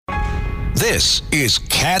This is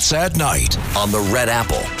Cats at Night on the Red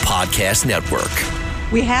Apple Podcast Network.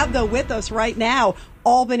 We have, though, with us right now,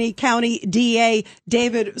 Albany County DA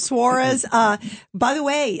David Suarez. By the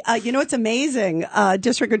way, it's amazing,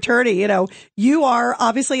 District Attorney, you are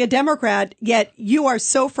obviously a Democrat, yet you are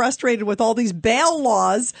so frustrated with all these bail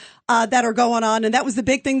laws that are going on. And that was the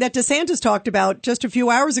big thing that DeSantis talked about just a few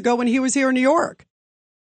hours ago when he was here in New York.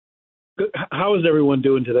 How is everyone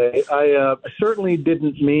doing today? I certainly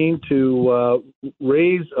didn't mean to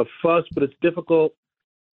raise a fuss, but it's difficult.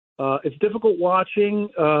 It's difficult watching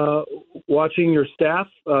your staff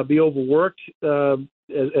be overworked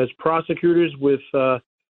as prosecutors with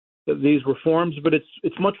these reforms. But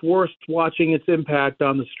it's much worse watching its impact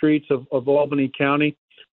on the streets of Albany County,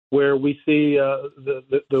 where we see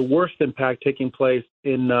the worst impact taking place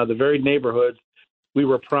in the very neighborhoods we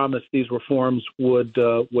were promised these reforms would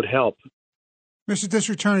help. Mr.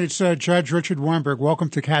 District Attorney, it's Judge Richard Weinberg. Welcome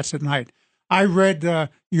to Cats at Night. I read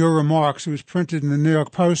your remarks. It was printed in the New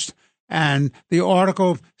York Post, and the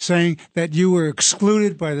article saying that you were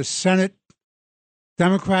excluded by the Senate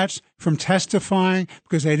Democrats from testifying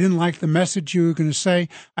because they didn't like the message you were going to say.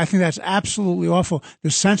 I think that's absolutely awful.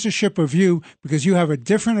 The censorship of you because you have a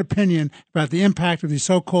different opinion about the impact of these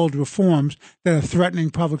so-called reforms that are threatening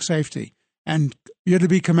public safety. And you're to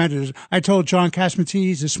be commended. I told John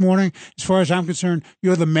Catsimatidis this morning, as far as I'm concerned,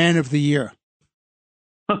 you're the man of the year.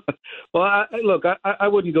 Well, I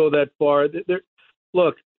wouldn't go that far.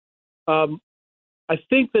 I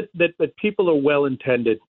think that people are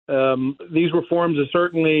well-intended. These reforms are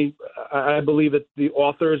certainly, I believe that the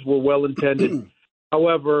authors were well-intended.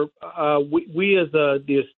 However, we as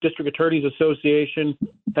the District Attorneys Association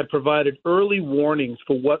have provided early warnings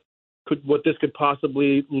for what this could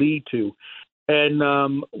possibly lead to.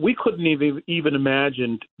 And we couldn't even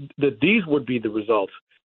imagine that these would be the results.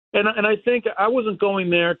 And I think I wasn't going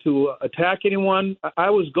there to attack anyone. I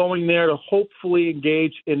was going there to hopefully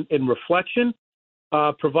engage in reflection,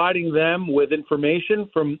 providing them with information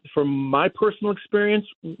from my personal experience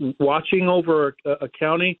watching over a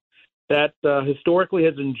county that historically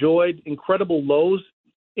has enjoyed incredible lows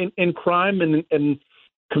in crime and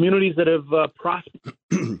communities that have prospered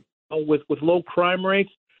with low crime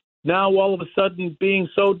rates, now all of a sudden being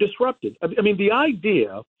so disrupted. I mean, the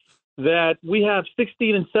idea that we have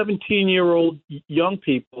 16 and 17-year-old young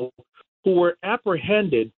people who were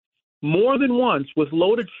apprehended more than once with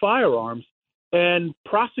loaded firearms, and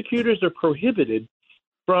prosecutors are prohibited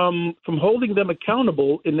from holding them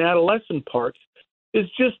accountable in adolescent parts is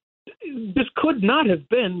this could not have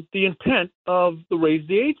been the intent of the Raise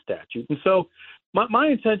the Age statute. And so my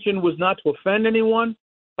intention was not to offend anyone,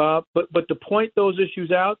 but to point those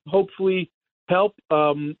issues out, hopefully help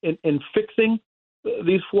in fixing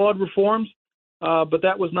these flawed reforms. But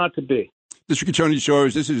that was not to be. District Attorney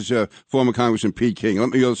Suarez, this is former Congressman Pete King. Let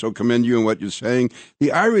me also commend you on what you're saying.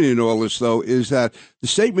 The irony in all this, though, is that the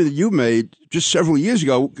statement that you made just several years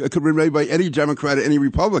ago could have been made by any Democrat or any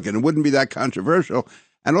Republican. It wouldn't be that controversial.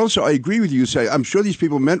 And also, I agree with you. Say, I'm sure these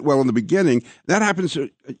people meant well in the beginning. That happens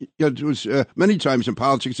many times in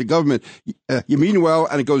politics and government. You mean well,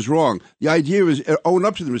 and it goes wrong. The idea is own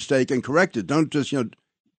up to the mistake and correct it. Don't just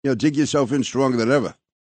dig yourself in stronger than ever.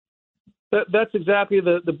 That's exactly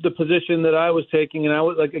the position that I was taking, and I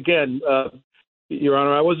was Your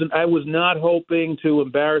Honor, I was not hoping to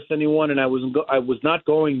embarrass anyone, and I was not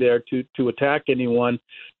going there to attack anyone,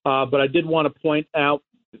 but I did want to point out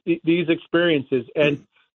these experiences. And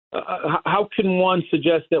how can one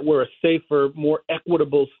suggest that we're a safer, more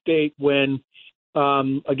equitable state when,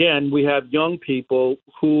 again, we have young people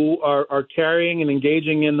who are carrying and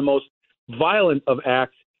engaging in the most violent of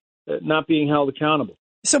acts, not being held accountable?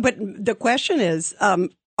 So, but the question is,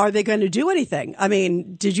 are they going to do anything? I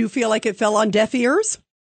mean, did you feel like it fell on deaf ears?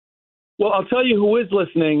 Well, I'll tell you who is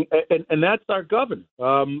listening, and that's our governor.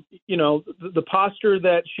 The posture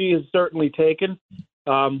that she has certainly taken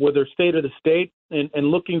with her State of the State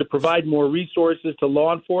and looking to provide more resources to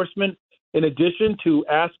law enforcement, in addition to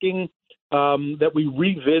asking that we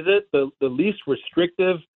revisit the least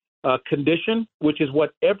restrictive condition, which is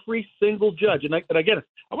what every single judge, and again,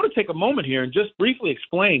 I want to take a moment here and just briefly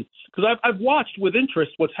explain, because I've watched with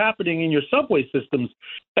interest what's happening in your subway systems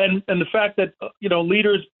and the fact that,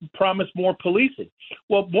 leaders promise more policing.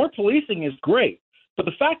 Well, more policing is great, but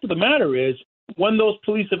the fact of the matter is when those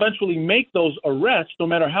police eventually make those arrests, no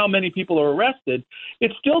matter how many people are arrested,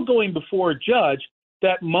 it's still going before a judge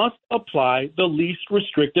that must apply the least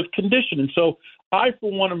restrictive condition. And so I,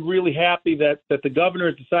 for one, am really happy that the governor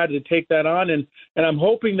has decided to take that on, and I'm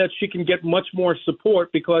hoping that she can get much more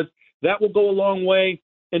support, because that will go a long way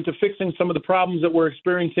into fixing some of the problems that we're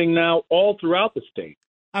experiencing now all throughout the state.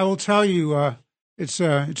 I will tell you, it's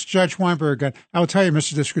Judge Weinberg. I will tell you,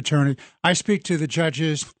 Mr. District Attorney, I speak to the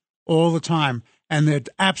judges all the time, and they're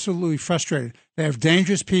absolutely frustrated. They have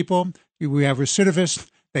dangerous people. We have recidivists.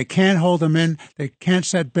 They can't hold them in. They can't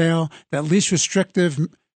set bail. That least restrictive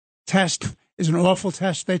test is an awful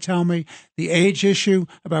test, they tell me. The age issue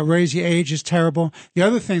about raising age is terrible. The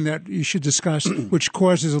other thing that you should discuss, which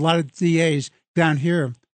causes a lot of DAs down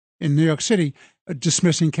here in New York City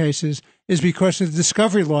dismissing cases, is because of the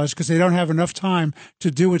discovery laws, because they don't have enough time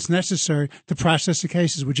to do what's necessary to process the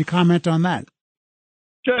cases. Would you comment on that?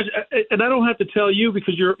 Judge, and I don't have to tell you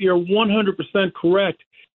because you're 100% correct.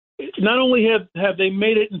 Not only have they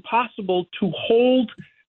made it impossible to hold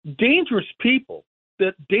dangerous people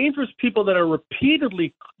that are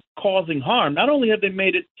repeatedly causing harm, not only have they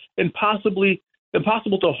made it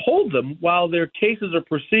impossible to hold them while their cases are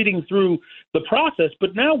proceeding through the process,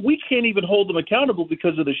 but now we can't even hold them accountable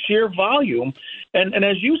because of the sheer volume. And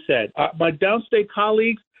as you said, my downstate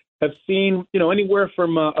colleagues have seen anywhere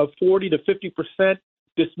from a 40 to 50%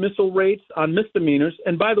 dismissal rates on misdemeanors.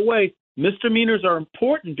 And by the way, misdemeanors are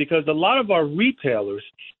important because a lot of our retailers,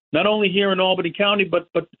 not only here in Albany County, but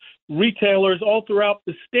retailers all throughout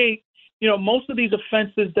the state, most of these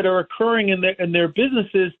offenses that are occurring in their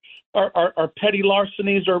businesses are petty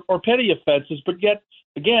larcenies or petty offenses, but yet,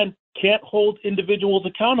 again, can't hold individuals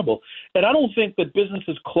accountable. And I don't think that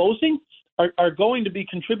businesses closing are going to be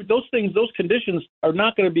contributing. Those conditions are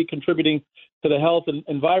not going to be contributing to the health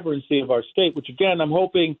and vibrancy of our state, which, again, I'm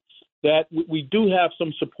hoping that we do have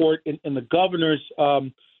some support in the governor's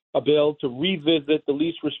bill to revisit the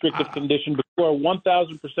least restrictive condition. Before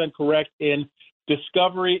 1,000% correct in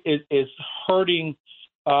discovery is hurting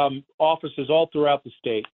offices all throughout the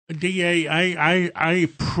state. DA, I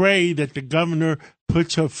pray that the governor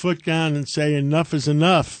puts her foot down and say enough is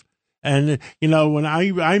enough. And, when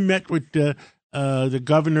I met with the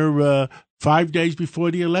governor 5 days before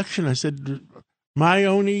the election, I said, my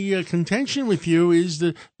only contention with you is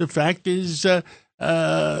the fact is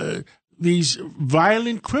these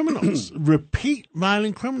violent criminals, repeat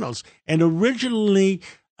violent criminals. And originally,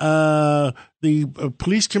 the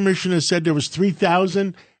police commissioner said there was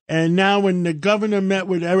 3,000. And now when the governor met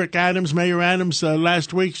with Mayor Adams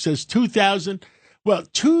last week, says 2,000. Well,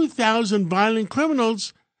 2,000 violent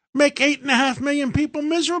criminals make 8.5 million people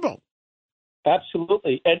miserable.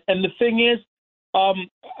 Absolutely. And the thing is,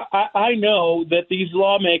 I know that these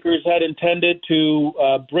lawmakers had intended to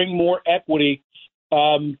bring more equity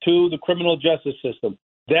to the criminal justice system.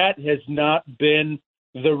 That has not been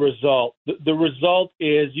the result. The result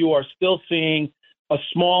is you are still seeing a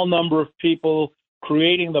small number of people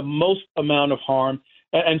creating the most amount of harm.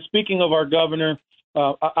 And speaking of our governor,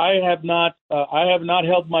 I have not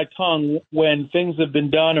held my tongue when things have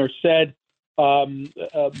been done or said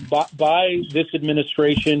by this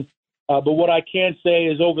administration. But what I can say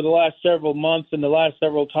is over the last several months and the last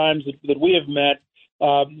several times that we have met,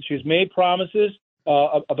 she's made promises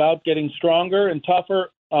about getting stronger and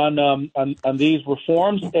tougher on these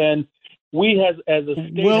reforms. And we as a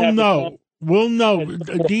state we'll know,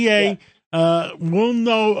 DA. We'll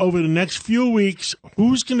know over the next few weeks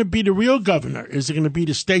who's going to be the real governor. Is it going to be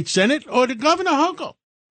the state senate or the Governor Hochul?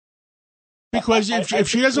 Because if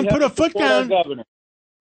she doesn't put her foot down,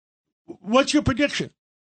 what's your prediction?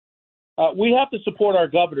 We have to support our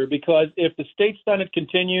governor because if the state senate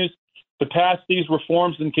continues to pass these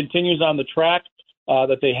reforms and continues on the track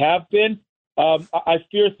that they have been, I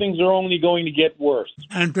fear things are only going to get worse.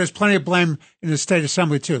 And there's plenty of blame in the state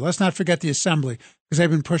assembly, too. Let's not forget the assembly, because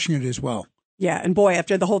they've been pushing it as well. Yeah, and boy,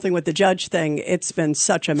 after the whole thing with the judge thing, it's been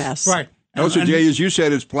such a mess. Right. Also, Jay, as you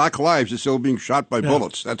said, it's black lives are still being shot by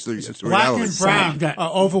bullets. That's the reality. Black and brown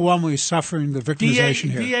are overwhelmingly suffering the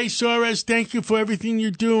victimization here. DA Soares, thank you for everything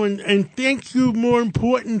you do, and thank you, more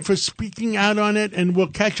important, for speaking out on it, and we'll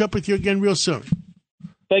catch up with you again real soon.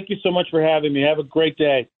 Thank you so much for having me. Have a great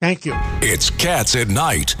day. Thank you. It's Cats at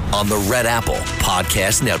Night on the Red Apple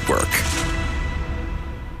Podcast Network.